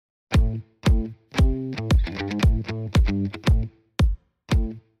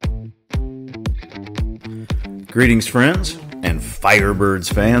Greetings, friends and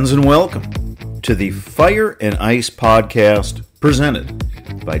Firebirds fans, and welcome to the Fire and Ice podcast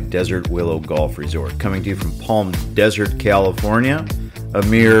presented by Desert Willow Golf Resort, coming to you from Palm Desert, California, a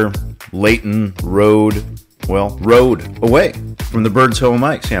mere Layton road away from the Birds home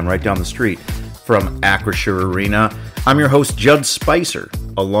ice. Yeah, I'm right down the street from Acrisure Arena. I'm your host, Judd Spicer,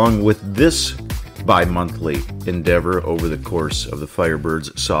 along with this bi-monthly endeavor over the course of the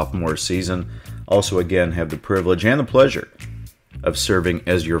Firebirds sophomore season. Also, again, have the privilege and the pleasure of serving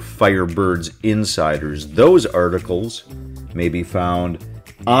as your Firebirds insiders. Those articles may be found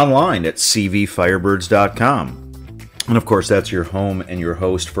online at cvfirebirds.com. And of course, that's your home and your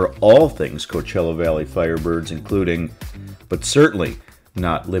host for all things Coachella Valley Firebirds, including, but certainly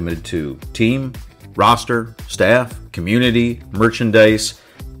not limited to, team, roster, staff, community, merchandise,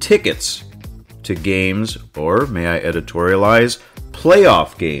 tickets to games, or may I editorialize,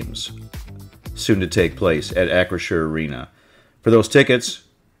 playoff games soon to take place at Acrisure Arena. For those tickets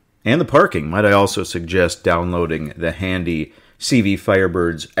and the parking, might I also suggest downloading the handy CV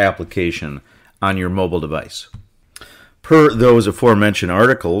Firebirds application on your mobile device. Per those aforementioned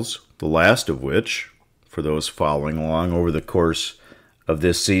articles, the last of which, for those following along over the course of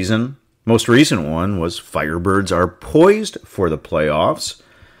this season, most recent one was Firebirds are poised for the playoffs,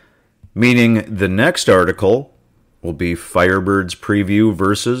 meaning the next article will be Firebirds preview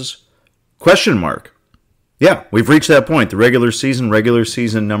versus ? Yeah, we've reached that point. The regular season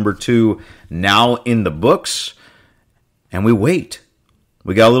number 2 now in the books, and we wait.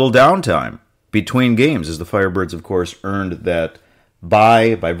 We got a little downtime between games as the Firebirds, of course, earned that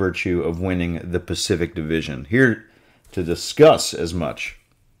bye by virtue of winning the Pacific Division. Here to discuss as much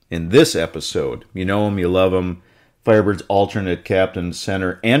in this episode, you know him, you love him, Firebirds alternate captain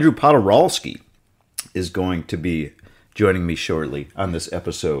center Andrew Poturalski is going to be joining me shortly on this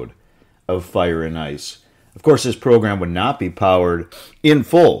episode of Fire and Ice. Of course, this program would not be powered in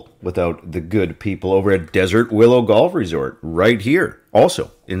full without the good people over at Desert Willow Golf Resort, right here,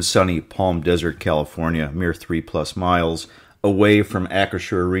 also in sunny Palm Desert, California, a mere 3+ miles away from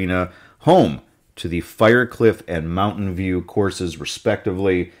Acrisure Arena, home to the Firecliff and Mountain View courses,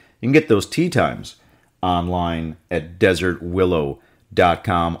 respectively. You can get those tee times online at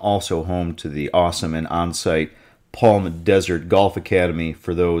desertwillow.com, also home to the awesome and on-site Palm Desert Golf Academy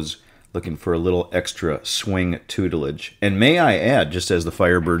for those looking for a little extra swing tutelage. And may I add, just as the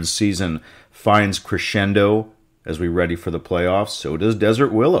Firebirds season finds crescendo as we ready for the playoffs, so does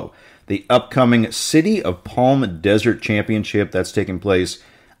Desert Willow. The upcoming City of Palm Desert Championship, that's taking place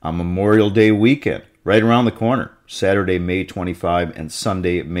on Memorial Day weekend, right around the corner, Saturday, May 25 and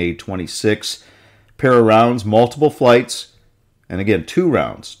Sunday, May 26. Pair of rounds, multiple flights, and again, 2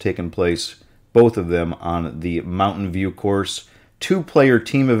 rounds taking place, both of them on the Mountain View course. 2-player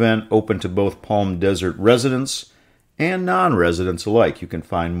team event open to both Palm Desert residents and non-residents alike. You can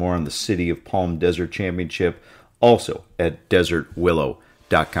find more on the City of Palm Desert Championship also at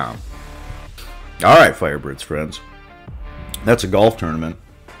desertwillow.com. All right, Firebirds friends, that's a golf tournament.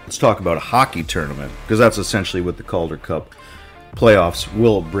 Let's talk about a hockey tournament, because that's essentially what the Calder Cup playoffs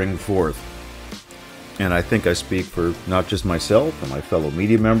will bring forth. And I think I speak for not just myself and my fellow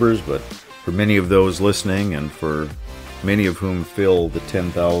media members, but for many of those listening and for many of whom fill the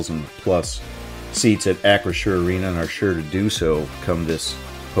 10,000 plus seats at Acrisure Arena and are sure to do so come this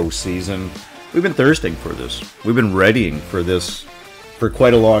postseason. We've been thirsting for this. We've been readying for this for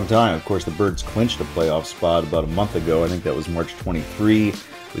quite a long time. Of course, the Birds clinched a playoff spot about a month ago. I think that was March 23.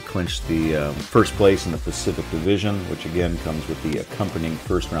 We clinched the first place in the Pacific Division, which again comes with the accompanying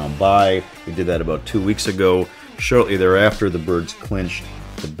first round bye. We did that about 2 weeks ago. Shortly thereafter, the Birds clinched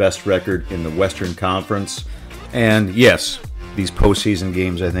the best record in the Western Conference. And yes, these postseason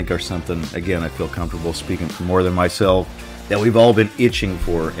games, I think, are something, again, I feel comfortable speaking for more than myself, that we've all been itching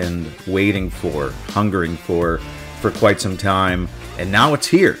for and waiting for, hungering for quite some time. And now it's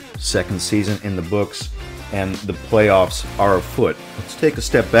here. Second season in the books, and the playoffs are afoot. Let's take a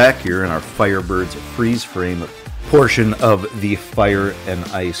step back here in our Firebirds freeze frame portion of the Fire and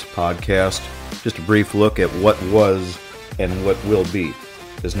Ice podcast. Just a brief look at what was and what will be.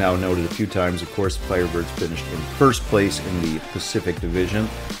 As now noted a few times, of course, the Firebirds finished in first place in the Pacific Division,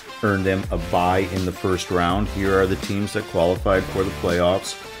 earned them a bye in the first round. Here are the teams that qualified for the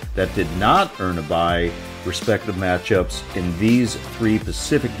playoffs that did not earn a bye. Respective matchups in these 3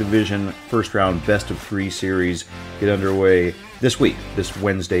 Pacific Division first round best of 3 series get underway this week, this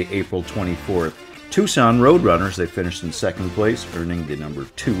Wednesday, April 24th. Tucson Roadrunners, they finished in second place, earning the number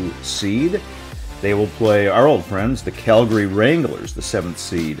 2 seed. They will play our old friends, the Calgary Wranglers, the 7th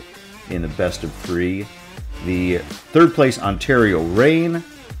seed in the best of 3. The third place Ontario Reign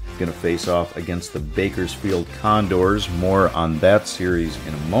going to face off against the Bakersfield Condors. More on that series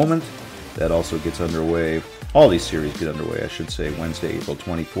in a moment. That also gets underway. All these series get underway, I should say, Wednesday, April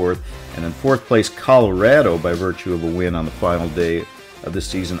 24th. And then fourth place Colorado, by virtue of a win on the final day of the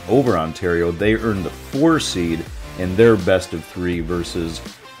season over Ontario. They earned the 4 seed in their best of 3 versus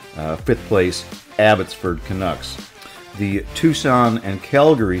fifth place Abbotsford Canucks. The Tucson and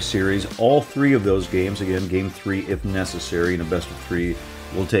Calgary series, all 3 of those games, again, game 3 if necessary in a best of 3,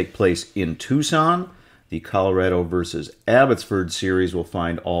 will take place in Tucson. The Colorado versus Abbotsford series will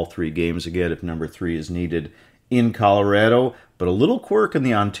find all 3 games again if number 3 is needed in Colorado. But a little quirk in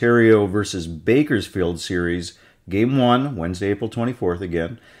the Ontario versus Bakersfield series, game 1, Wednesday, April 24th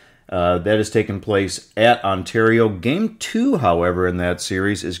again. That has taken place at Ontario. Game 2, however, in that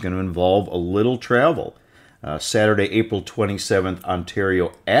series is going to involve a little travel. Saturday, April 27th,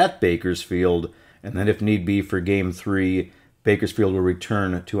 Ontario at Bakersfield. And then if need be for game 3, Bakersfield will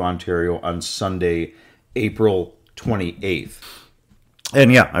return to Ontario on Sunday, April 28th.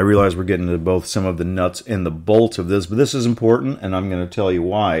 And yeah, I realize we're getting into both some of the nuts and the bolts of this, but this is important, and I'm going to tell you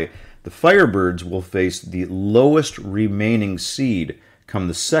why. The Firebirds will face the lowest remaining seed come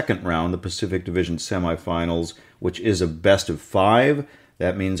the second round, the Pacific Division semifinals, which is a best of 5.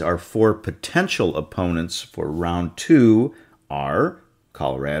 That means our 4 potential opponents for round 2 are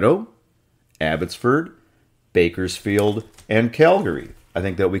Colorado, Abbotsford, Bakersfield, and Calgary. I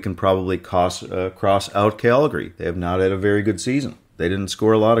think that we can probably cross out Calgary. They have not had a very good season. They didn't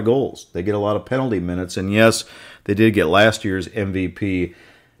score a lot of goals. They get a lot of penalty minutes. And yes, they did get last year's MVP,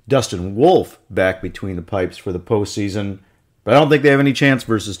 Dustin Wolf, back between the pipes for the postseason. But I don't think they have any chance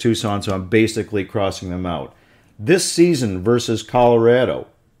versus Tucson, so I'm basically crossing them out. This season versus Colorado,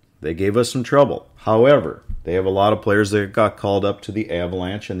 they gave us some trouble. However, they have a lot of players that got called up to the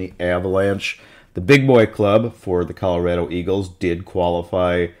Avalanche, and the Avalanche, the big boy club for the Colorado Eagles, did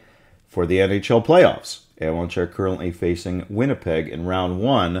qualify for the NHL playoffs. Avalanche are currently facing Winnipeg in round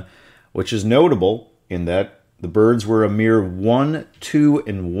 1, which is notable in that the Birds were a mere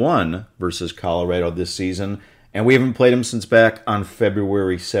 1-2-1 versus Colorado this season, and we haven't played them since back on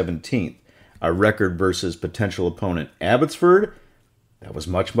February 17th. Our record versus potential opponent Abbotsford, that was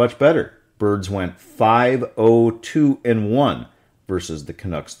much, much better. Birds went 5-0-2-1 versus the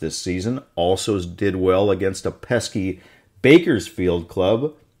Canucks this season. Also did well against a pesky Bakersfield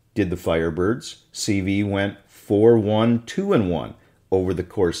club, did the Firebirds. CV went 4-1-2-1 over the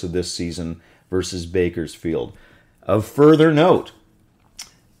course of this season versus Bakersfield. Of further note,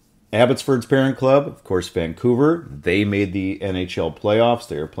 Abbotsford's parent club, of course, Vancouver, they made the NHL playoffs.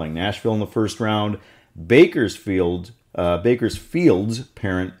 They are playing Nashville in the first round. Bakersfield's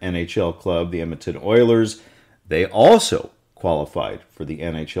parent NHL club, the Edmonton Oilers, they also qualified for the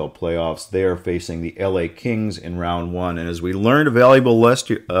NHL playoffs. They are facing the LA Kings in round 1. And as we learned a valuable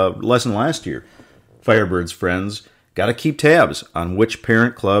lesson last year, Firebirds friends, got to keep tabs on which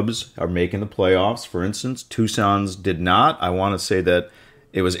parent clubs are making the playoffs. For instance, Tucson's did not. I want to say that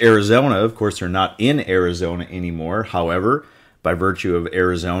it was Arizona. Of course, they're not in Arizona anymore. However, by virtue of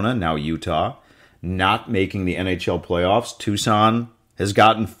Arizona, now Utah, not making the NHL playoffs, Tucson has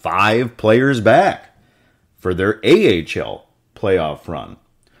gotten 5 players back for their AHL playoff run.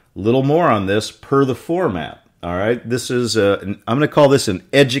 A little more on this per the format. All right, this is I'm going to call this an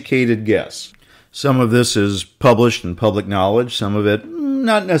educated guess. Some of this is published and public knowledge. Some of it,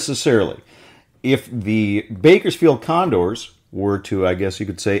 not necessarily. If the Bakersfield Condors were to, I guess you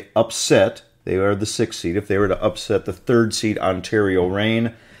could say, upset, they are the 6th seed, if they were to upset the 3rd seed Ontario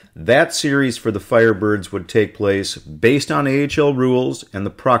Reign, that series for the Firebirds would take place based on AHL rules and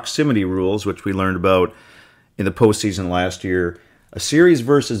the proximity rules, which we learned about in the postseason last year. A series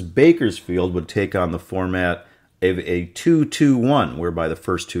versus Bakersfield would take on the format of a 2-2-1, whereby the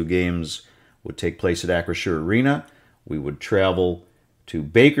first 2 games would take place at Acrisure Arena. We would travel to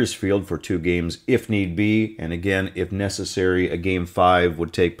Bakersfield for 2 games if need be, and again, if necessary, a Game 5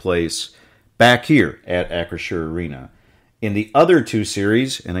 would take place back here at Acrisure Arena. In the other 2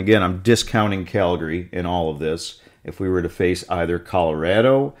 series, and again, I'm discounting Calgary in all of this, if we were to face either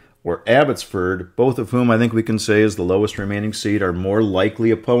Colorado or Abbotsford, both of whom I think we can say is the lowest remaining seed, are more likely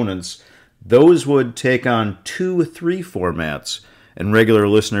opponents, those would take on 2-3 formats. And regular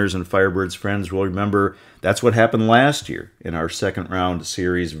listeners and Firebirds friends will remember that's what happened last year in our second round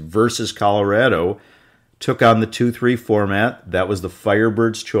series versus Colorado. Took on the 2-3 format. That was the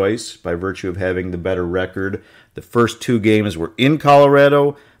Firebirds' choice by virtue of having the better record. The first 2 games were in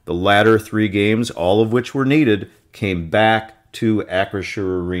Colorado. The latter 3 games, all of which were needed, came back to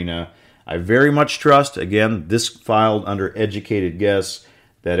Acrisure Arena. I very much trust, again, this filed under educated guess,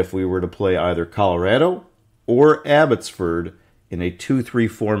 that if we were to play either Colorado or Abbotsford in a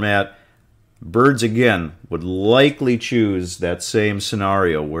 2-3 format. Birds, again, would likely choose that same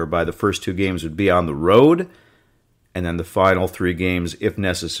scenario whereby the first 2 games would be on the road, and then the final 3 games, if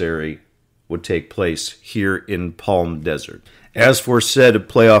necessary, would take place here in Palm Desert. As for said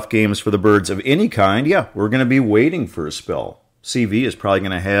playoff games for the Birds of any kind, yeah, we're going to be waiting for a spell. CV is probably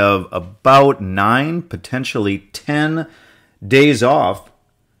going to have about 9, potentially 10 days off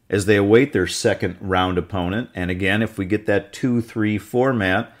as they await their second round opponent. And again, if we get that 2-3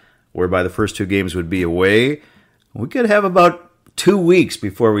 format, whereby the first 2 games would be away, we could have about 2 weeks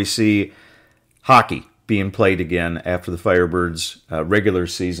before we see hockey being played again after the Firebirds' regular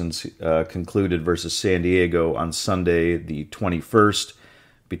season concluded versus San Diego on Sunday the 21st.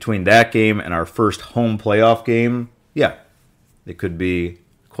 Between that game and our first home playoff game, yeah, it could be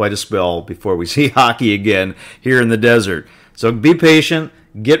quite a spell before we see hockey again here in the desert. So be patient.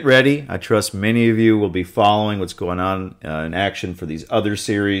 Get ready. I trust many of you will be following what's going on in action for these other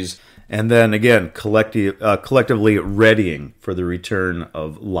series. And then, again, collectively readying for the return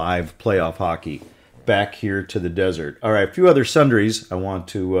of live playoff hockey back here to the desert. All right, a few other sundries I want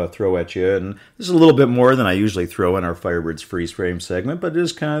to throw at you. And this is a little bit more than I usually throw in our Firebirds Freeze Frame segment, but it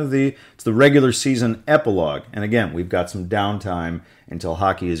is kind of it's the regular season epilogue. And again, we've got some downtime until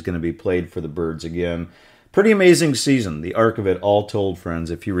hockey is going to be played for the Birds again. Pretty amazing season, the arc of it all told, friends.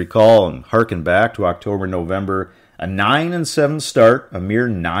 If you recall and harken back to October, November, a 9-7 start, a mere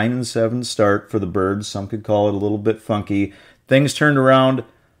 9-7 start for the Birds. Some could call it a little bit funky. Things turned around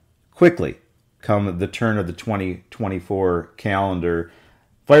quickly come the turn of the 2024 calendar.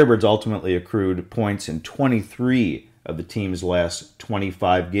 Firebirds ultimately accrued points in 23 of the team's last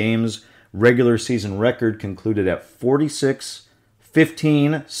 25 games. Regular season record concluded at 46,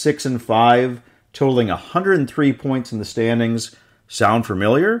 15, 6-5, totaling 103 points in the standings. Sound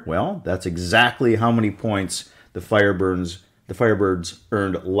familiar? Well, that's exactly how many points the Firebirds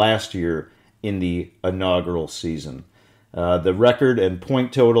earned last year in the inaugural season. The record and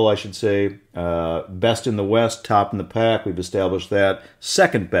point total, I should say, best in the West, top in the pack. We've established that.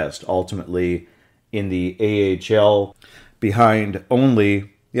 Second best, ultimately, in the AHL, behind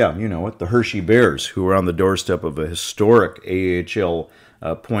only, yeah, you know it, the Hershey Bears, who are on the doorstep of a historic AHL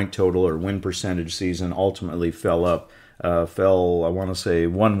point total or win percentage season. Ultimately fell, I want to say,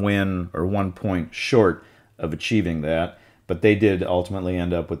 1 win or 1 point short of achieving that. But they did ultimately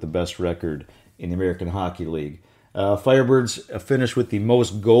end up with the best record in the American Hockey League. Firebirds finished with the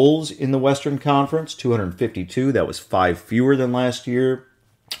most goals in the Western Conference, 252. That was 5 fewer than last year.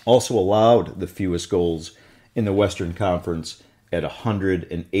 Also allowed the fewest goals in the Western Conference at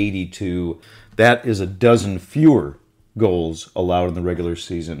 182. That is a dozen fewer goals allowed in the regular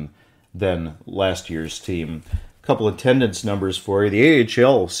season than last year's team. A couple attendance numbers for you. The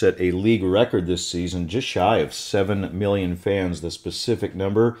AHL set a league record this season, just shy of 7 million fans. The specific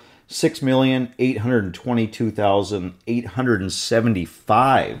number,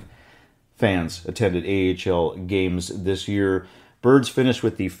 6,822,875 fans attended AHL games this year. Birds finished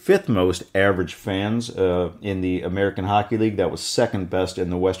with the 5th most average fans in the American Hockey League. That was second best in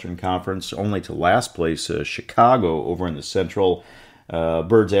the Western Conference, only to last place Chicago over in the Central.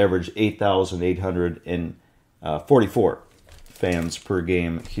 Birds averaged 8,844 fans per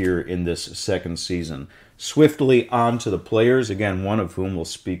game here in this second season. Swiftly on to the players, again, one of whom we'll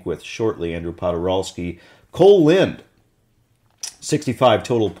speak with shortly, Andrew Poturalski. Cole Lind, 65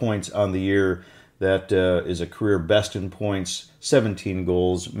 total points on the year. That is a career best in points, 17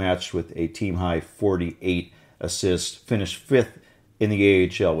 goals, matched with a team-high 48 assists. Finished 5th in the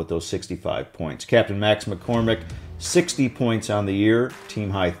AHL with those 65 points. Captain Max McCormick, 60 points on the year,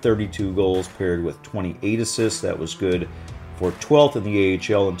 team-high 32 goals paired with 28 assists. That was good for 12th in the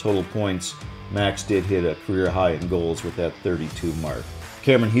AHL in total points. Max did hit a career high in goals with that 32 mark.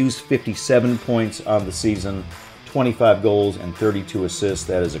 Cameron Hughes, 57 points on the season, 25 goals and 32 assists.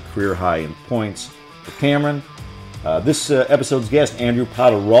 That is a career high in points for Cameron. This episode's guest, Andrew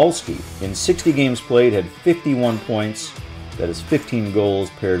Poturalski, in 60 games played, had 51 points. That is 15 goals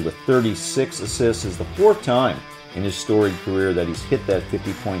paired with 36 assists. Is the 4th time in his storied career that he's hit that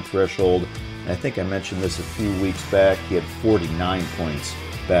 50-point threshold. And I think I mentioned this a few weeks back. He had 49 points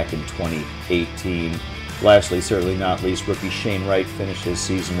back in 2018. Lastly, certainly not least, rookie Shane Wright finished his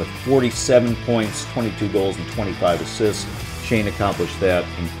season with 47 points, 22 goals, and 25 assists. Shane accomplished that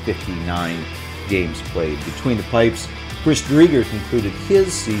in 59 games played. Between the pipes, Chris Drieger concluded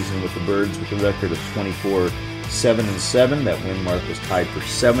his season with the Birds with a record of 24-7-7. That win mark was tied for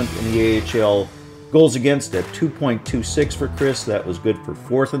 7th in the AHL. Goals against at 2.26 for Chris. That was good for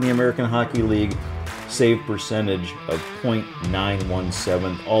 4th in the American Hockey League. Save percentage of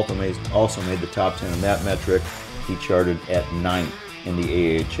 .917. Also made the top 10 in that metric. He charted at 9th in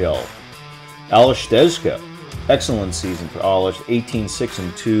the AHL. Ales Stezka, excellent season for Ales.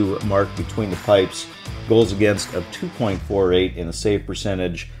 18-6-2 mark between the pipes. Goals against of 2.48 and a save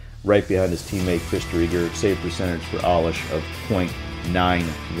percentage right behind his teammate Chris Drieger. Save percentage for Ales of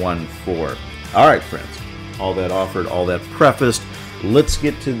 .914. All right, friends. All that offered, all that prefaced. Let's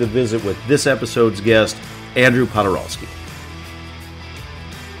get to the visit with this episode's guest, Andrew Poturalski.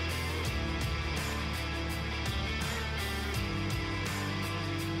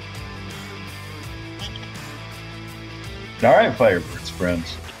 All right, Firebirds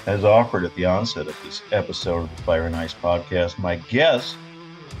friends. As offered at the onset of this episode of the Fire and Ice podcast, my guest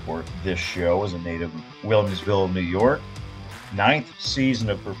for this show is a native of Williamsville, New York. 9th season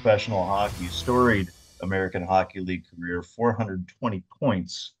of professional hockey, storied American Hockey League career, 420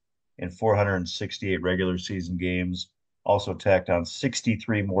 points in 468 regular season games. Also tacked on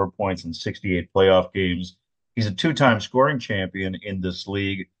 63 more points in 68 playoff games. He's a two-time scoring champion in this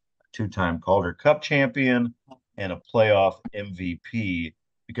league, a two-time Calder Cup champion, and a playoff MVP,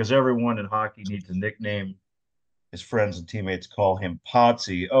 because everyone in hockey needs a nickname. His friends and teammates call him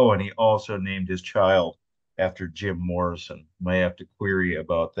Potsy. Oh, and he also named his child after Jim Morrison. May have to query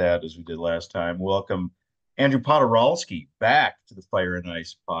about that as we did last time. Welcome, Andrew Poturalski, back to the Fire and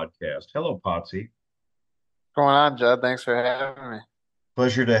Ice podcast. Hello, Potsy. What's going on, Judd? Thanks for having me.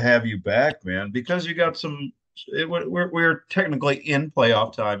 Pleasure to have you back, man, because you got some. We're technically in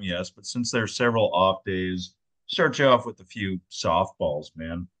playoff time, yes, but since there's several off days, start you off with a few softballs,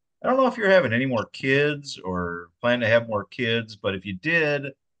 man. I don't know if you're having any more kids or plan to have more kids, but if you did,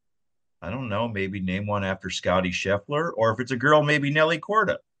 I don't know, maybe name one after Scotty Scheffler, or if it's a girl, maybe Nelly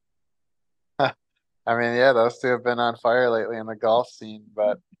Corda. I mean, yeah, those two have been on fire lately in the golf scene,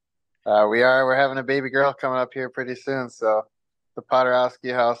 but we're having a baby girl coming up here pretty soon, so the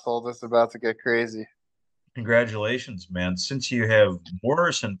Poturalski household is about to get crazy. Congratulations, man. Since you have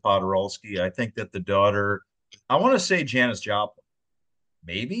Morrison Poturalski, I think that the daughter, I want to say Janis Joplin,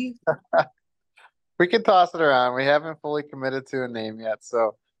 maybe? We can toss it around. We haven't fully committed to a name yet,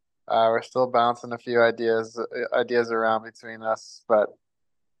 so we're still bouncing a few ideas around between us, but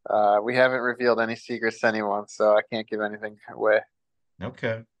we haven't revealed any secrets to anyone, so I can't give anything away.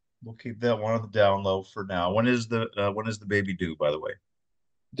 Okay. We'll keep that one on the down low for now. When is the baby due, by the way?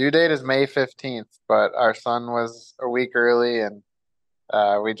 Due date is May 15th, but our son was a week early, and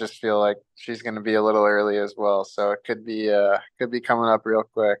we just feel like she's going to be a little early as well, so it could be coming up real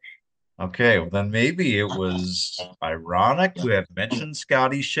quick. Okay, well then maybe it was ironic to have mentioned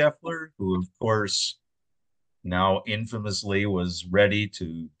Scotty Scheffler, who of course now infamously was ready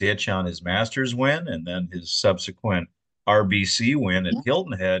to ditch on his Masters win and then his subsequent RBC win at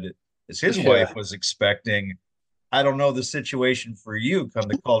Hilton Head, as his wife Yeah. was expecting. I don't know the situation for you come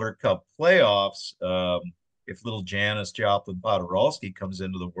the Calder Cup playoffs. If little Janice Joplin Podorowski comes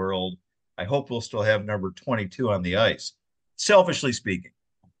into the world, I hope we'll still have number 22 on the ice. Selfishly speaking.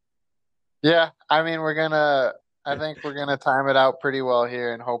 Yeah, I mean, I think we're gonna time it out pretty well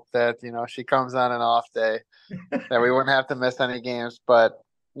here and hope that, she comes on an off day, that we wouldn't have to miss any games. But,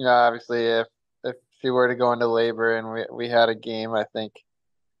 obviously if she were to go into labor and we had a game, I think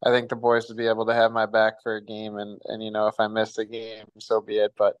the boys would be able to have my back for a game, and if I missed a game, so be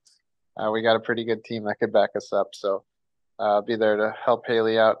it. But we got a pretty good team that could back us up. So I'll be there to help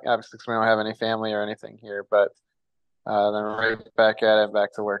Haley out, obviously, because we don't have any family or anything here, but then right back at it,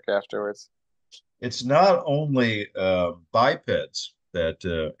 back to work afterwards. It's not only bipeds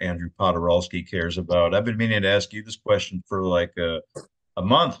that Andrew Podorowski cares about. I've been meaning to ask you this question for like a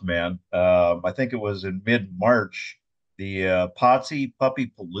month, man. I think it was in mid-March, the Potsy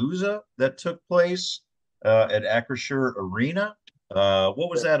Puppy Palooza that took place at Acrisure Arena. What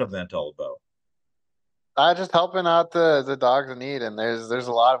was that event all about? Just helping out the dogs in need, and there's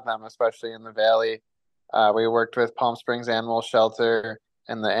a lot of them, especially in the valley. We worked with Palm Springs Animal Shelter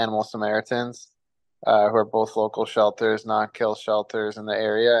and the Animal Samaritans, who are both local shelters, non-kill shelters in the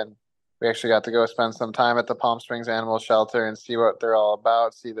area, and we actually got to go spend some time at the Palm Springs Animal Shelter and see what they're all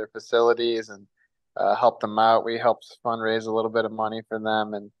about, see their facilities, and help them out. We helped fundraise a little bit of money for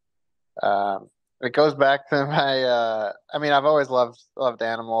them, and it goes back to my. I mean, I've always loved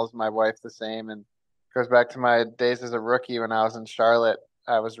animals. My wife the same, and it goes back to my days as a rookie when I was in Charlotte.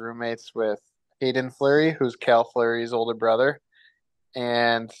 I was roommates with Hayden Fleury, who's Cal Fleury's older brother,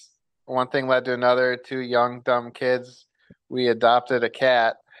 and one thing led to another. Two young dumb kids. We adopted a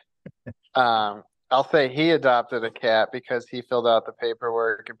cat. I'll say he adopted a cat because he filled out the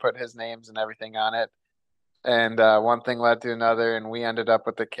paperwork and put his names and everything on it. And one thing led to another, and we ended up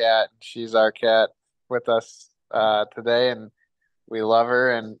with the cat. She's our cat with us today, and we love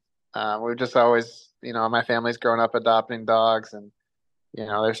her. And We've just always, my family's grown up adopting dogs, and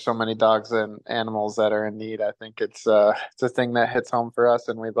there's so many dogs and animals that are in need. I think it's a thing that hits home for us,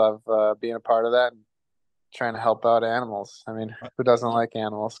 and we love being a part of that and trying to help out animals. I mean, who doesn't like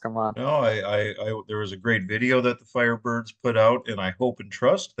animals? Come on. No, there was a great video that the Firebirds put out, and I hope and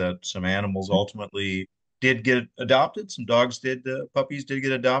trust that some animals ultimately did get adopted. Some dogs did, puppies did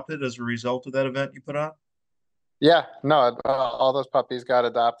get adopted as a result of that event you put on. Yeah, no, all those puppies got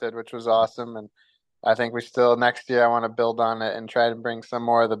adopted, which was awesome, and I think we still next year I want to build on it and try to bring some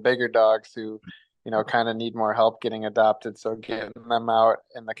more of the bigger dogs who, kind of need more help getting adopted. So getting them out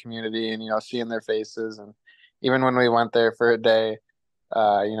in the community and seeing their faces, and even when we went there for a day,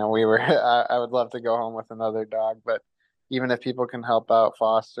 we were I would love to go home with another dog, but even if people can help out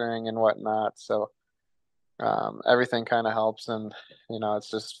fostering and whatnot, so everything kind of helps, and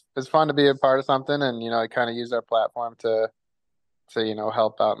it's fun to be a part of something, and kind of use our platform to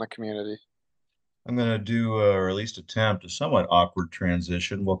help out in the community. I'm going to do, or at least attempt, a somewhat awkward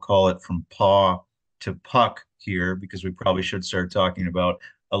transition. We'll call it from paw to puck here because we probably should start talking about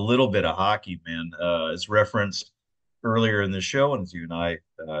a little bit of hockey, man. As referenced earlier in the show, and as you and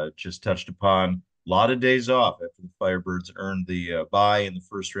I just touched upon, a lot of days off after the Firebirds earned the bye in the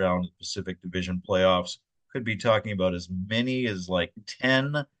first round of the Pacific Division playoffs. Could be talking about as many as like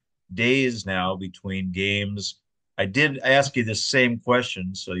 10 days now between games. I did ask you the same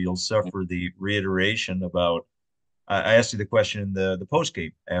question, so you'll suffer the reiteration about. I asked you the question in the post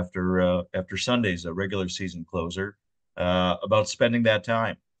game after Sunday's a regular season closer about spending that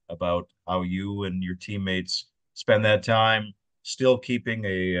time, about how you and your teammates spend that time, still keeping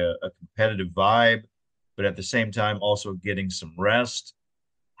a competitive vibe, but at the same time also getting some rest.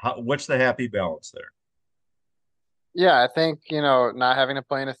 What's the happy balance there? Yeah, I think, not having to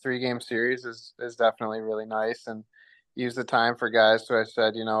play in a 3 game series is definitely really nice, and use the time for guys who I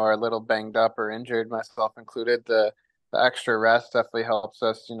said, are a little banged up or injured, myself included. The extra rest definitely helps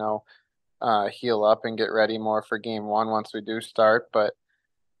us, heal up and get ready more for game one once we do start. But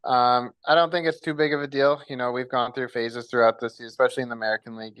I don't think it's too big of a deal. We've gone through phases throughout this season, especially in the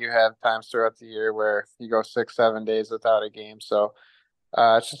American League. You have times throughout the year where you go 6, 7 days without a game. So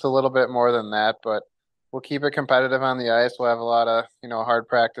it's just a little bit more than that, but we'll keep it competitive on the ice. We'll have a lot of, hard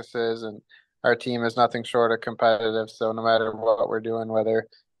practices, and our team is nothing short of competitive. So no matter what we're doing, whether,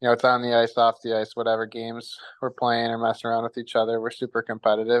 it's on the ice, off the ice, whatever games we're playing or messing around with each other, we're super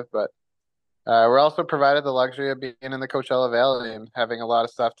competitive. But we're also provided the luxury of being in the Coachella Valley and having a lot of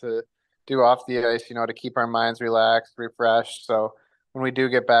stuff to do off the ice, to keep our minds relaxed, refreshed. So when we do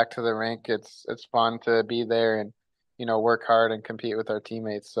get back to the rink, it's fun to be there and work hard and compete with our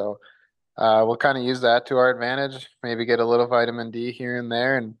teammates. So we'll kind of use that to our advantage. Maybe get a little vitamin D here and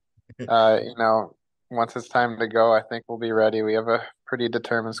there, and once it's time to go, I think we'll be ready. We have a pretty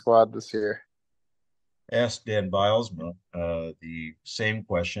determined squad this year. Asked Dan Bilesma the same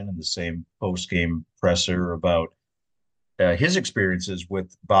question in the same post-game presser about his experiences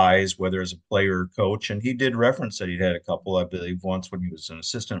with buys, whether as a player or coach. And he did reference that he'd had a couple, I believe, once when he was an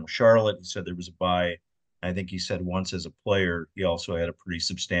assistant with Charlotte. He said there was a buy. I think he said once as a player, he also had a pretty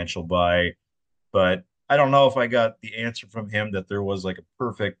substantial buy. But I don't know if I got the answer from him that there was like a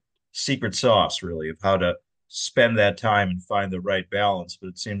perfect secret sauce, really, of how to spend that time and find the right balance. But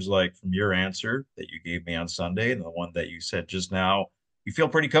it seems like from your answer that you gave me on Sunday and the one that you said just now, you feel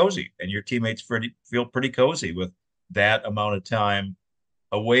pretty cozy and your teammates feel pretty cozy with that amount of time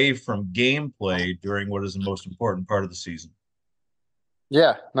away from gameplay during what is the most important part of the season.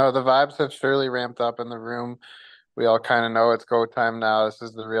 Yeah, no, the vibes have surely ramped up in the room. We all kind of know it's go time now. This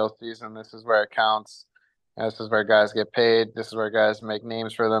is the real season. This is where it counts. And this is where guys get paid. This is where guys make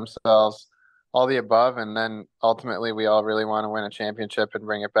names for themselves, all the above. And then ultimately, we all really want to win a championship and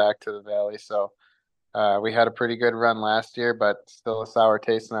bring it back to the Valley. So we had a pretty good run last year, but still a sour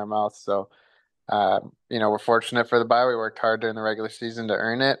taste in our mouth. So, we're fortunate for the bye. We worked hard during the regular season to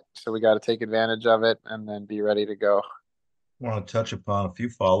earn it. So we got to take advantage of it and then be ready to go. I want to touch upon a few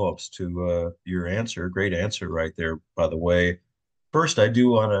follow-ups to your answer. Great answer right there, by the way. First, I do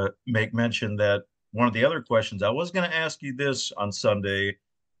want to make mention that one of the other questions I was going to ask you this on Sunday,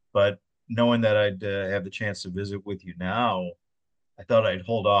 but knowing that I'd have the chance to visit with you now, I thought I'd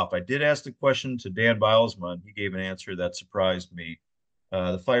hold off. I did ask the question to Dan Bilesman. He gave an answer that surprised me.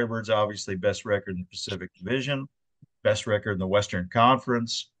 The Firebirds obviously best record in the Pacific Division, best record in the Western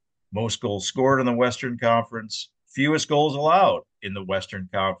Conference, most goals scored in the Western Conference, fewest goals allowed in the Western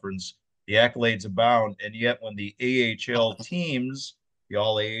Conference. The accolades abound, and yet when the AHL teams, the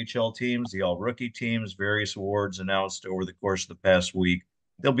all AHL teams, the all rookie teams, various awards announced over the course of the past week,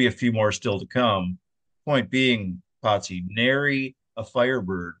 there'll be a few more still to come. Point being, Potsy, nary a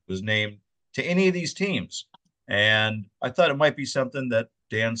Firebird was named to any of these teams. And I thought it might be something that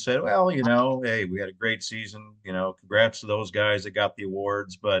Dan said, well, hey, we had a great season. Congrats to those guys that got the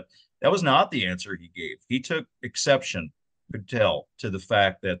awards. But that was not the answer he gave. He took exception, could tell, to the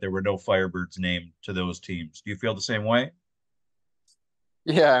fact that there were no Firebirds named to those teams. Do you feel the same way?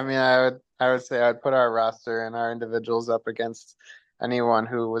 Yeah, I mean, I would say I'd put our roster and our individuals up against anyone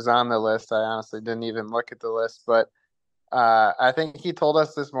who was on the list. I honestly didn't even look at the list, but I think he told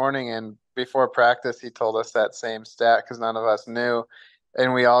us this morning, and before practice, he told us that same stat because none of us knew,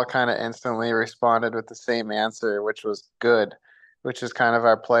 and we all kind of instantly responded with the same answer, which was good, which is kind of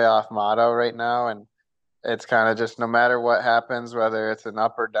our playoff motto right now, and it's kind of just no matter what happens, whether it's an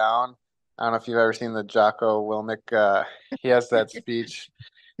up or down. I don't know if you've ever seen the Jocko Willnick. He has that speech,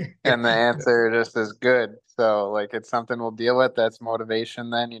 and the answer just is good. So like it's something we'll deal with. That's motivation.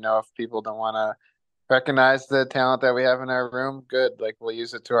 Then if people don't want to recognize the talent that we have in our room, good. Like we'll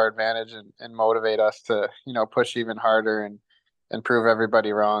use it to our advantage and motivate us to push even harder and prove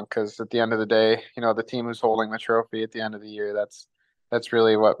everybody wrong. Because at the end of the day, the team who's holding the trophy at the end of the year, that's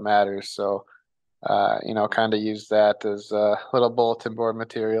really what matters. So kind of use that as a little bulletin board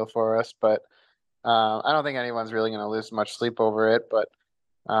material for us. But I don't think anyone's really going to lose much sleep over it. But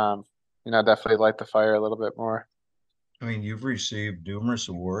definitely light the fire a little bit more. I mean, you've received numerous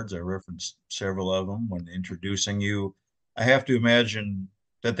awards. I referenced several of them when introducing you. I have to imagine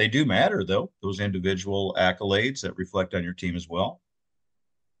that they do matter, though, those individual accolades that reflect on your team as well.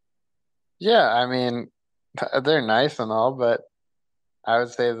 Yeah, I mean, they're nice and all, but I would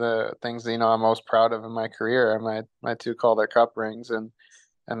say the things I'm most proud of in my career are my two Calder Cup rings, and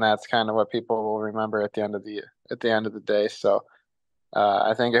that's kind of what people will remember at the end of the day. So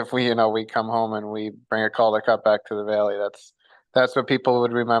I think if we come home and we bring a Calder Cup back to the Valley, that's what people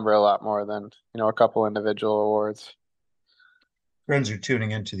would remember a lot more than a couple individual awards. Friends, are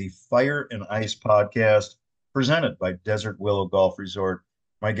tuning into the Fire and Ice podcast presented by Desert Willow Golf Resort.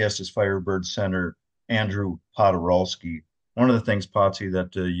 My guest is Firebird Center Andrew Poturalski. One of the things, Potsy,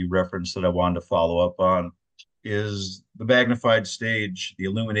 that you referenced that I wanted to follow up on is the magnified stage, the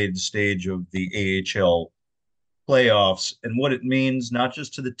illuminated stage of the AHL playoffs and what it means, not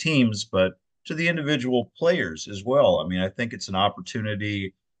just to the teams, but to the individual players as well. I mean, I think it's an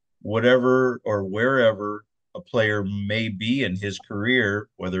opportunity, whatever or wherever a player may be in his career,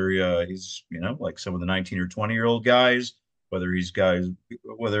 whether he's, like some of the 19 or 20-year-old guys, whether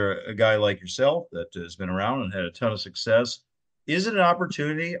a guy like yourself that has been around and had a ton of success. Is it an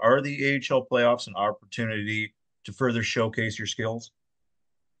opportunity? Are the AHL playoffs an opportunity to further showcase your skills?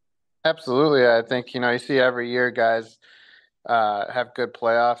 Absolutely. I think, you see every year guys have good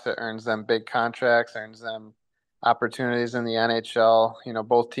playoffs. It earns them big contracts, earns them opportunities in the NHL.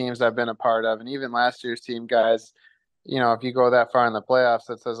 Both teams I've been a part of, and even last year's team guys, if you go that far in the playoffs,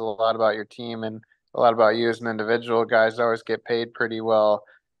 that says a lot about your team and a lot about you as an individual. Guys always get paid pretty well,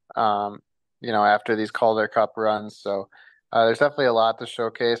 after these Calder Cup runs. So there's definitely a lot to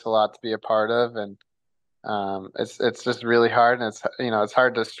showcase, a lot to be a part of, and it's just really hard, and it's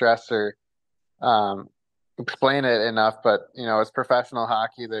hard to stress or um, explain it enough. But it's professional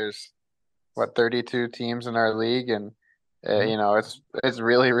hockey. There's 32 teams in our league, and it's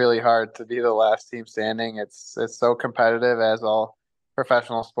really really hard to be the last team standing. It's so competitive, as all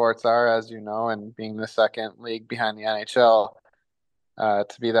professional sports are, as you know, and being the second league behind the NHL,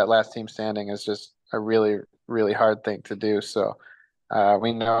 to be that last team standing is just a really really hard thing to do. So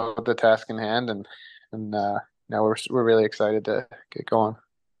we know the task in hand, and now we're really excited to get going.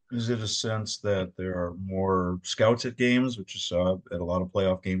 Is it a sense that there are more scouts at games, which you saw at a lot of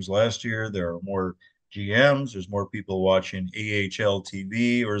playoff games last year? There are more GMs, there's more people watching AHL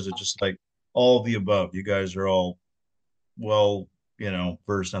TV, or is it just like all of the above? You guys are all well,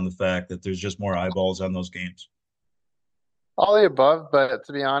 versed on the fact that there's just more eyeballs on those games. All the above, but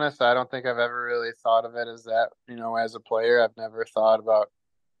to be honest, I don't think I've ever really thought of it as that. As a player, I've never thought about,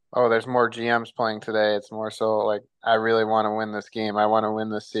 oh, there's more GMs playing today. It's more so like I really want to win this game. I want to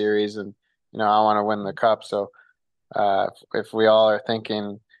win this series, and I want to win the cup. So if we all are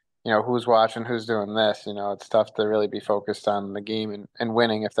thinking, who's watching, who's doing this, it's tough to really be focused on the game and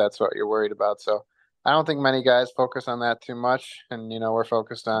winning if that's what you're worried about. So I don't think many guys focus on that too much, and we're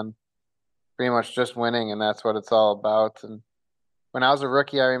focused on pretty much just winning, and that's what it's all about. And when I was a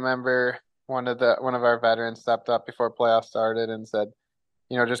rookie, I remember one of our veterans stepped up before playoffs started and said,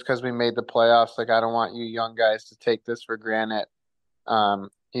 just because we made the playoffs, like I don't want you young guys to take this for granted.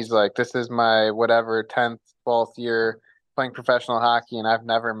 He's like, this is my whatever 10th, 12th year playing professional hockey, and I've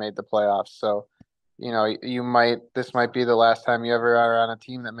never made the playoffs. So, this might be the last time you ever are on a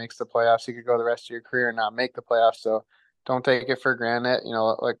team that makes the playoffs. You could go the rest of your career and not make the playoffs. So don't take it for granted.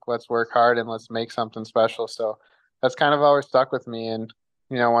 Like let's work hard and let's make something special. So that's kind of always stuck with me. And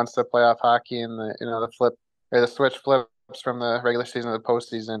once the playoff hockey and the flip or the switch flips from the regular season to the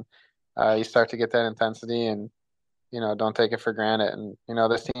postseason, you start to get that intensity and don't take it for granted. And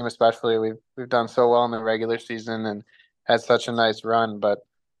this team especially, we've done so well in the regular season and had such a nice run, but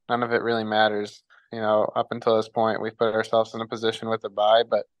none of it really matters. Up until this point, we've put ourselves in a position with a bye,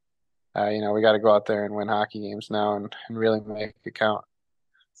 but we got to go out there and win hockey games now and really make it count.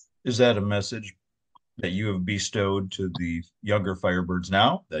 Is that a message that you have bestowed to the younger Firebirds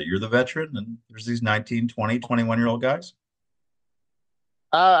now that you're the veteran and there's these 19, 20, 21-year-old guys?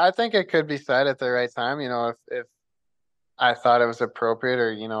 I think it could be said at the right time. If I thought it was appropriate,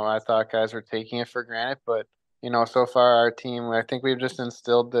 or I thought guys were taking it for granted. But so far our team, I think we've just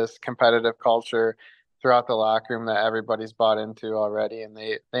instilled this competitive culture throughout the locker room that everybody's bought into already, and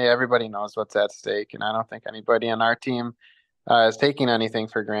they everybody knows what's at stake. And I don't think anybody on our team is taking anything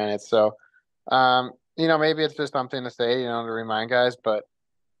for granted. So, maybe it's just something to say, to remind guys. But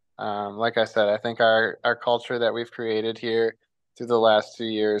like I said, I think our culture that we've created here through the last 2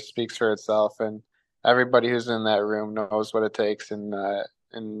 years speaks for itself, and everybody who's in that room knows what it takes and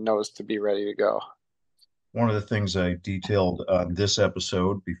knows to be ready to go. One of the things I detailed on this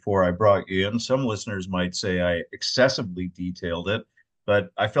episode before I brought you in, some listeners might say I excessively detailed it,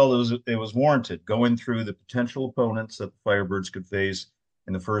 but I felt it was warranted. Going through the potential opponents that the Firebirds could face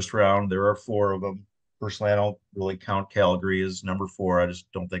in the first round, there are four of them. Personally, I don't really count Calgary as number four. I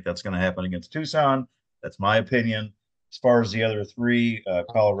just don't think that's going to happen against Tucson. That's my opinion. As far as the other three,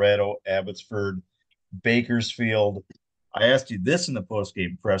 Colorado, Abbotsford, Bakersfield. I asked you this in the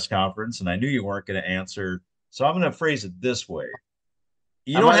post-game press conference, and I knew you weren't going to answer. So I'm going to phrase it this way.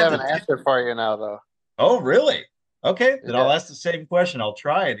 You I don't might have have an answer for you now, though. Oh, really? Okay, then Yeah. I'll ask the same question. I'll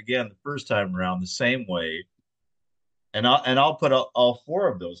try it again the first time around the same way, and I'll put all four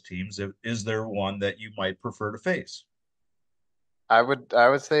of those teams. Is there one that you might prefer to face? I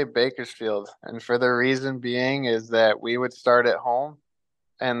would say Bakersfield, and for the reason being is that we would start at home,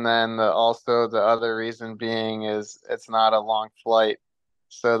 and then also the other reason being is it's not a long flight,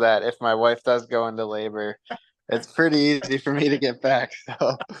 so that if my wife does go into labor, it's pretty easy for me to get back.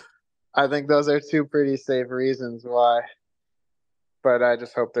 So I think those are two pretty safe reasons why. But I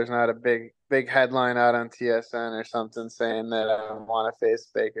just hope there's not a big headline out on TSN or something saying that I want to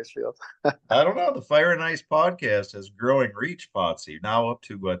face Bakersfield. I don't know. The Fire and Ice podcast has growing reach, Potsy, now up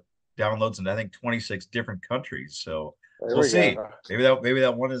to downloads in I think 26 different countries. So There we'll we see. go. Maybe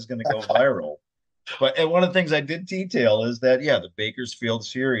that one is going to go viral. But and one of the things I did detail is that yeah, the Bakersfield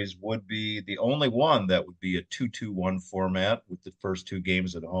series would be the only one that would be a 2-2-1 format with the first two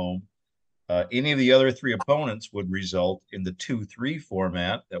games at home. Any of the other three opponents would result in the 2-3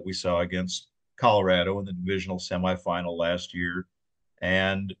 format that we saw against Colorado in the divisional semifinal last year.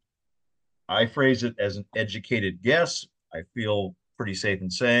 And I phrase it as an educated guess. I feel pretty safe in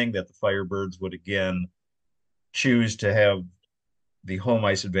saying that the Firebirds would again choose to have the home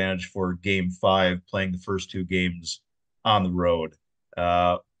ice advantage for game five, playing the first two games on the road.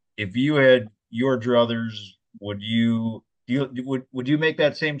 If you had your druthers, would you make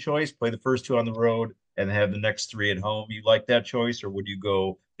that same choice, play the first two on the road and have the next three at home? You like that choice, or would you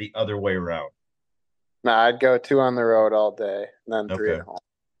go the other way around? No, I'd go two on the road all day, and then three Okay. at home.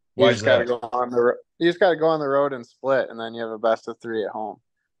 You Why is just got to that? go on the you just got to go on the road and split, and then you have a best of three at home.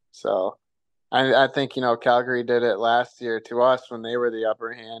 So I think Calgary did it last year to us when they were the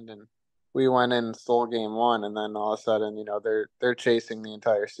upper hand, and we went in and stole game one, and then all of a sudden they're chasing the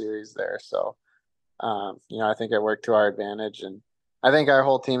entire series there. So I think it worked to our advantage, and I think our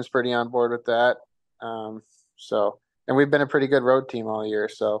whole team's pretty on board with that. Um, and we've been a pretty good road team all year,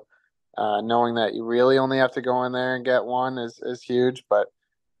 so knowing that you really only have to go in there and get one is huge, but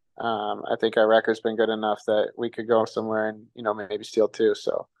I think our record's been good enough that we could go somewhere and maybe steal two.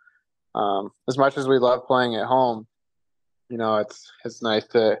 So as much as we love playing at home, it's nice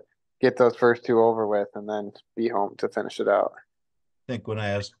to get those first two over with and then be home to finish it out. I think when I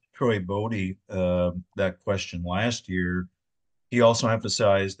asked Troy Bodie that question last year, he also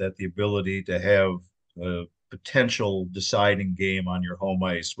emphasized that the ability to have a potential deciding game on your home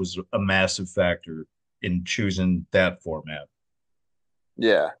ice was a massive factor in choosing that format.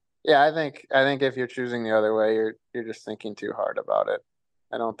 Yeah. Yeah, I think if you're choosing the other way, you're just thinking too hard about it.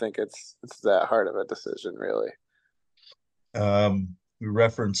 I don't think it's that hard of a decision, really. We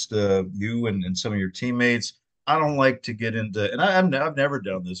referenced you and some of your teammates. I don't like to get into, and I've never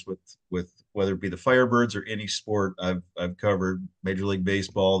done this with whether it be the Firebirds or any sport I've covered, Major League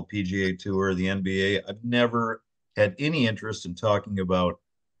Baseball, the PGA Tour, the NBA. I've never had any interest in talking about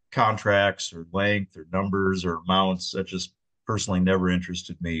contracts or length or numbers or amounts. That just personally never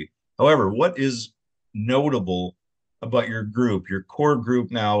interested me. However, what is notable about your group, your core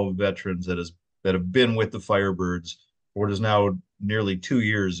group now of veterans that have been with the Firebirds for what is now nearly 2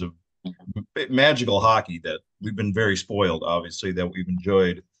 years of magical hockey that we've been very spoiled, obviously, that we've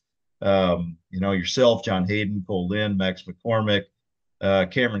enjoyed. Yourself, John Hayden, Cole Lynn, Max McCormick,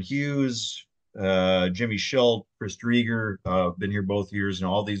 Cameron Hughes, Jimmy Schultz, Chris Drieger, been here both years, and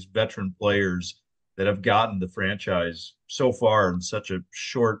all these veteran players that have gotten the franchise so far in such a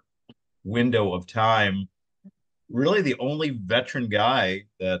short window of time. Really, the only veteran guy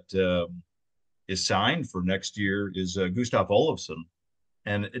that is signed for next year is Gustav Olofsson.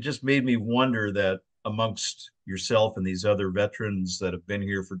 And it just made me wonder that amongst yourself and these other veterans that have been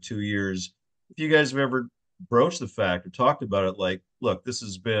here for 2 years, if you guys have ever broached the fact or talked about it, like, look, this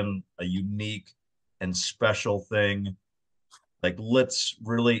has been a unique and special thing. Like, let's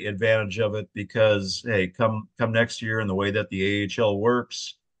really advantage of it because, hey, come next year and the way that the AHL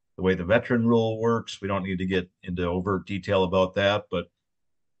works, the way the veteran rule works, we don't need to get into overt detail about that, but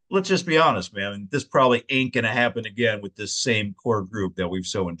let's just be honest, man. This probably ain't going to happen again with this same core group that we've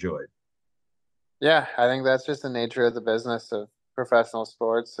so enjoyed. Yeah, I think that's just the nature of the business of professional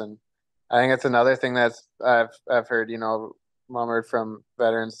sports, and I think it's another thing that's I've heard, murmured from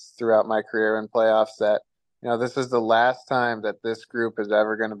veterans throughout my career in playoffs that, this is the last time that this group is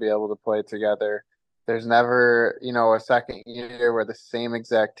ever going to be able to play together. There's never, a second year where the same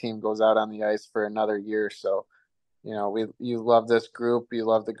exact team goes out on the ice for another year. So, you love this group, you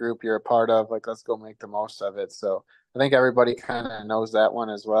love the group you're a part of. Like, let's go make the most of it. So I think everybody kind of knows that one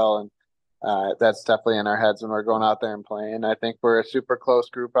as well, and that's definitely in our heads when we're going out there and playing. I think we're a super close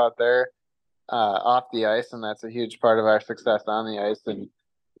group out there off the ice, and that's a huge part of our success on the ice. And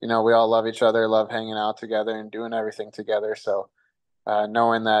we all love each other, love hanging out together and doing everything together. So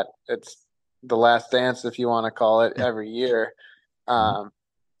knowing that it's the last dance, if you want to call it, every year, um,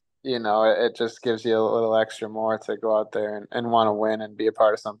 it just gives you a little extra more to go out there and want to win and be a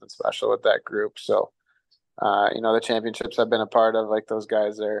part of something special with that group. So, the championships I've been a part of, like, those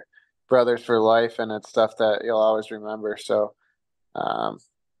guys are brothers for life, and it's stuff that you'll always remember. So, um,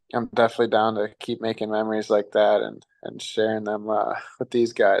 I'm definitely down to keep making memories like that and sharing them with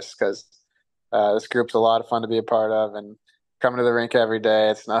these guys because this group's a lot of fun to be a part of, and coming to the rink every day,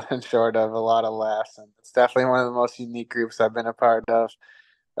 it's nothing short of a lot of laughs, and it's definitely one of the most unique groups I've been a part of.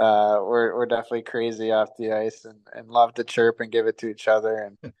 We're definitely crazy off the ice and love to chirp and give it to each other,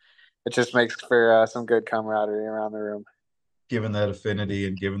 and it just makes for some good camaraderie around the room. Given that affinity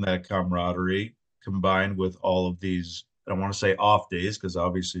and given that camaraderie, combined with all of these, I don't want to say off days, because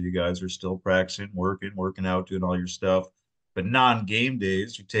obviously you guys are still practicing, working out, doing all your stuff, but non-game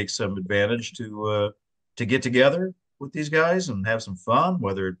days, you take some advantage to get together with these guys and have some fun,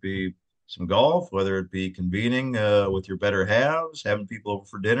 whether it be some golf, whether it be convening with your better halves, having people over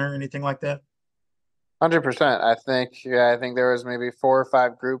for dinner, anything like that. 100%. I think, yeah, I think there was maybe 4 or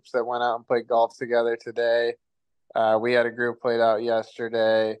 5 groups that went out and played golf together today. We had a group played out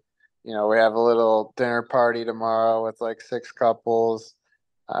yesterday. We have a little dinner party tomorrow with like 6 couples.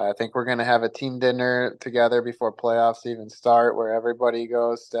 I think we're going to have a team dinner together before playoffs even start, where everybody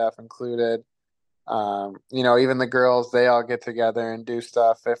goes, staff included. Even the girls, they all get together and do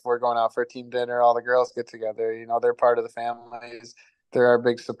stuff. If we're going out for a team dinner, all the girls get together. They're part of the families. They're our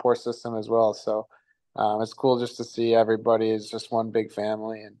big support system as well. So it's cool just to see everybody is just one big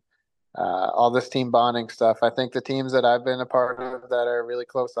family and all this team bonding stuff. I think the teams that I've been a part of that are really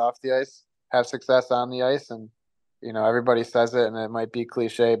close off the ice have success on the ice. And, everybody says it and it might be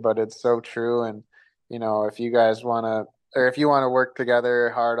cliche, but it's so true. And, if you guys want to, or if you want to work together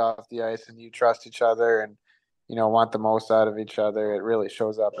hard off the ice and you trust each other and, want the most out of each other, it really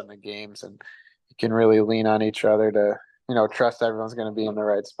shows up in the games and you can really lean on each other to, trust everyone's going to be in the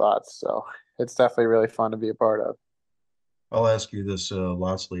right spots. So it's definitely really fun to be a part of. I'll ask you this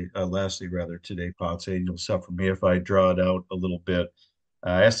lastly rather today, Potts, and you'll suffer me if I draw it out a little bit.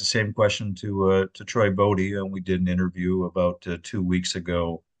 I asked the same question to Troy Bodie, and we did an interview about 2 weeks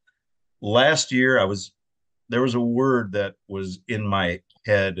ago. Last year, there was a word that was in my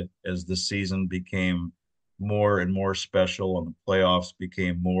head as the season became more and more special, and the playoffs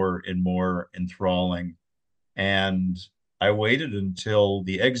became more and more enthralling. And I waited until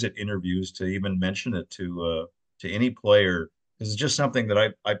the exit interviews to even mention it to any player because it's just something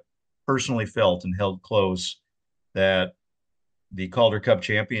that I personally felt and held close that the Calder Cup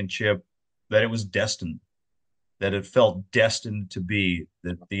championship that it was destined, that it felt destined to be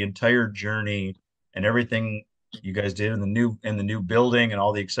that the entire journey and everything you guys did in the new building and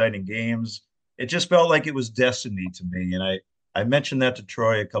all the exciting games, it just felt like it was destiny to me. And I mentioned that to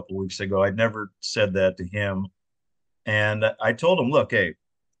Troy a couple weeks ago. I'd never said that to him. And I told him, look, hey,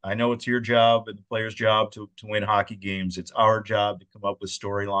 I know it's your job and the player's job to win hockey games. It's our job to come up with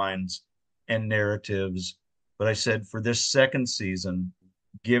storylines and narratives. But I said, for this second season,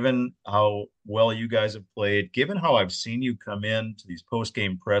 given how well you guys have played, given how I've seen you come in to these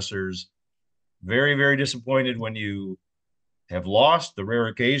post-game pressers, very, very disappointed when you have lost, the rare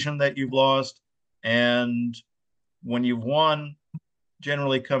occasion that you've lost, and when you've won,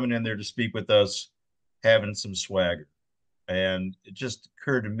 generally coming in there to speak with us, having some swagger. And it just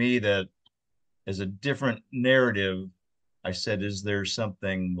occurred to me that as a different narrative, I said, is there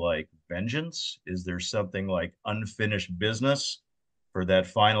something like vengeance? Is there something like unfinished business for that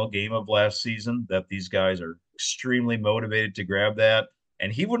final game of last season that these guys are extremely motivated to grab that?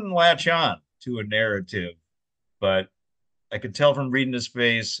 And he wouldn't latch on to a narrative, but I could tell from reading his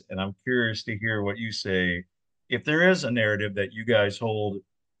face, and I'm curious to hear what you say. If there is a narrative that you guys hold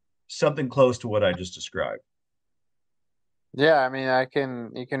something close to what I just described. Yeah, I mean,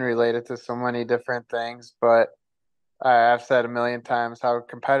 you can relate it to so many different things, but I've said a million times how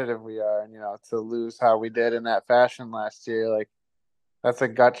competitive we are, and to lose how we did in that fashion last year, like that's a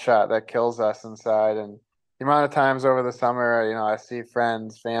gut shot that kills us inside. And the amount of times over the summer, I see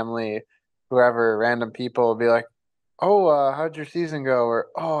friends, family, whoever, random people be like, "Oh, how'd your season go?" Or,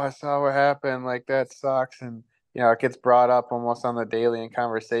 "Oh, I saw what happened. Like that sucks." And it gets brought up almost on the daily in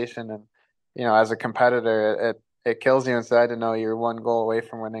conversation. And as a competitor, it kills you inside to know you're one goal away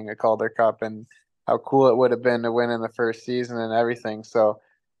from winning a Calder Cup, and how cool it would have been to win in the first season and everything. So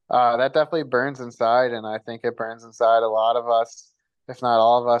that definitely burns inside, and I think it burns inside a lot of us, if not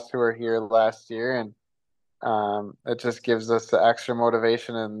all of us, who were here last year. And it just gives us the extra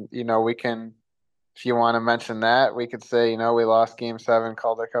motivation. And we can, if you want to mention that, we could say, we lost Game 7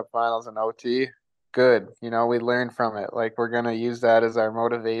 Calder Cup Finals in OT. Good, we learned from it. Like, we're gonna use that as our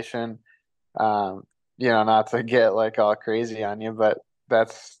motivation. Um, not to get like all crazy on you, but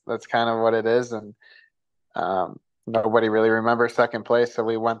that's kind of what it is. And nobody really remembers second place, so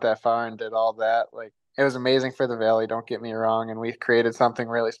we went that far and did all that. Like, it was amazing for the Valley, don't get me wrong, and we created something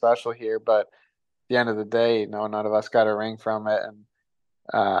really special here. But at the end of the day, none of us got a ring from it,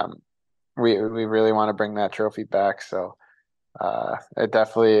 and we really want to bring that trophy back. So it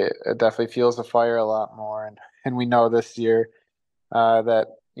definitely fuels the fire a lot more. And we know this year that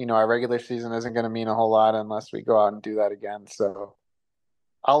our regular season isn't going to mean a whole lot unless we go out and do that again. So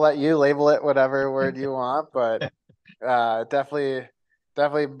I'll let you label it whatever word you want, but definitely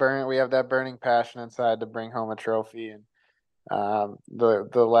burn. We have that burning passion inside to bring home a trophy. And the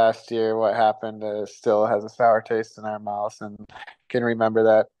last year, what happened still has a sour taste in our mouths, and can remember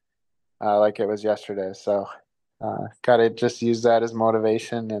that like it was yesterday. So gotta just use that as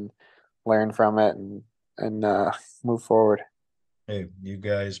motivation and learn from it, and move forward. Hey, you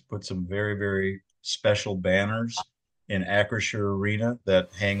guys put some very, very special banners in Acrisure Arena that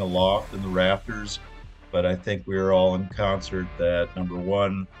hang aloft in the rafters. But I think we are all in concert that, number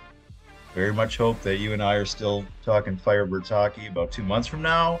one, very much hope that you and I are still talking Firebirds hockey about 2 months from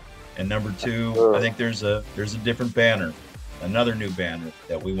now. And number two, I think there's a different banner, another new banner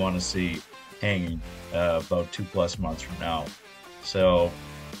that we want to see hanging about 2+ months from now. So,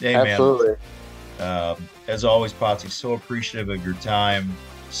 hey, Absolutely. man. As always, Potsy, so appreciative of your time,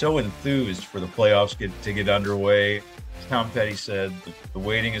 so enthused for the playoffs to get underway. Tom Petty said the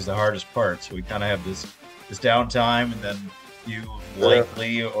waiting is the hardest part, so we kind of have this downtime, and then few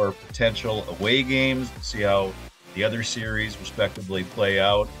likely or potential away games to see how the other series respectively play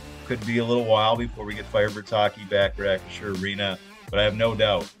out. Could be a little while before we get Firebirds hockey back at Acrisure Arena, but I have no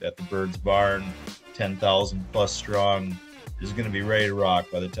doubt that the Birds Barn, 10,000 plus strong, is going to be ready to rock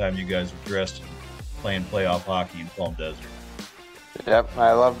by the time you guys are dressed and playing playoff hockey in Palm Desert. Yep,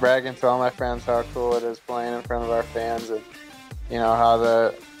 I love bragging to all my friends how cool it is playing in front of our fans, and how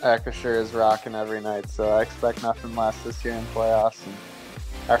the Acrisure is rocking every night. So I expect nothing less this year in playoffs. And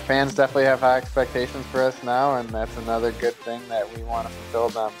our fans definitely have high expectations for us now, and that's another good thing that we want to fulfill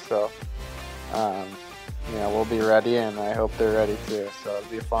them. So, we'll be ready, and I hope they're ready too. So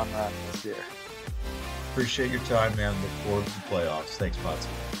it'll be a fun run this year. Appreciate your time, man. Look forward to the playoffs. Thanks, Potsy.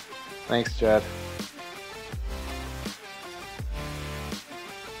 Thanks, Jed.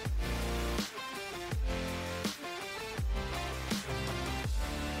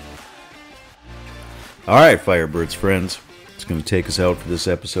 All right, Firebirds friends. It's going to take us out for this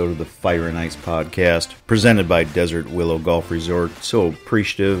episode of the Fire and Ice podcast, presented by Desert Willow Golf Resort. So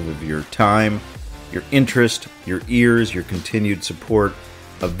appreciative of your time, your interest, your ears, your continued support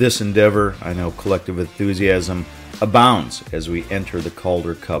of this endeavor. I know collective enthusiasm abounds as we enter the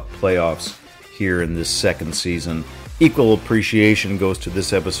Calder Cup playoffs here in this second season. Equal appreciation goes to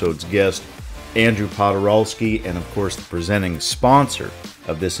this episode's guest, Andrew Poturalski, and of course the presenting sponsor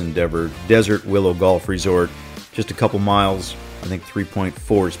of this endeavor, Desert Willow Golf Resort, just a couple miles, I think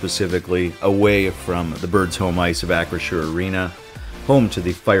 3.4 specifically, away from the Birds home ice of Acrisure Arena, home to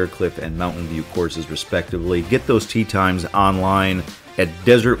the Firecliff and Mountain View courses respectively. Get those tee times online at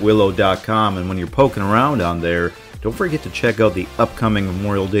desertwillow.com, and when you're poking around on there, don't forget to check out the upcoming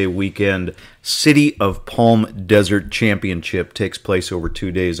Memorial Day weekend City of Palm Desert Championship. Takes place over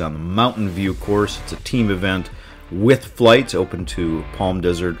 2 days on the Mountain View course. It's a team event with flights open to Palm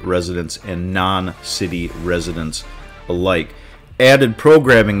Desert residents and non-city residents alike. Added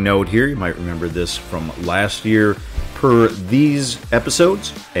programming note here, you might remember this from last year, per these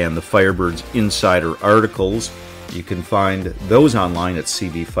episodes and the Firebirds Insider articles. You can find those online at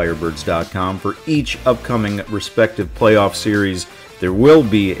cvfirebirds.com. For each upcoming respective playoff series, there will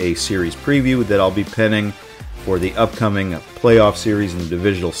be a series preview that I'll be penning. For the upcoming playoff series in the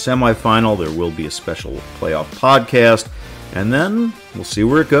divisional semifinal, there will be a special playoff podcast. And then we'll see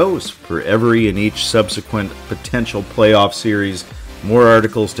where it goes for every and each subsequent potential playoff series. More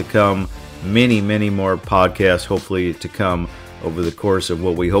articles to come, many, many more podcasts hopefully to come over the course of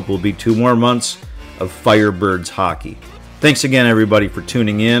what we hope will be 2 more months of Firebirds hockey. Thanks again, everybody, for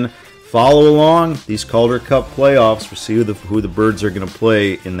tuning in. Follow along these Calder Cup playoffs. We'll see who the Birds are going to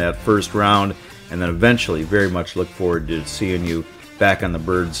play in that first round, and then eventually very much look forward to seeing you back on the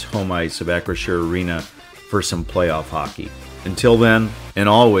Birds home ice of Acrisure Arena for some playoff hockey. Until then, and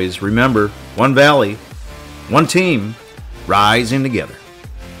always, remember, one valley, one team, rising together.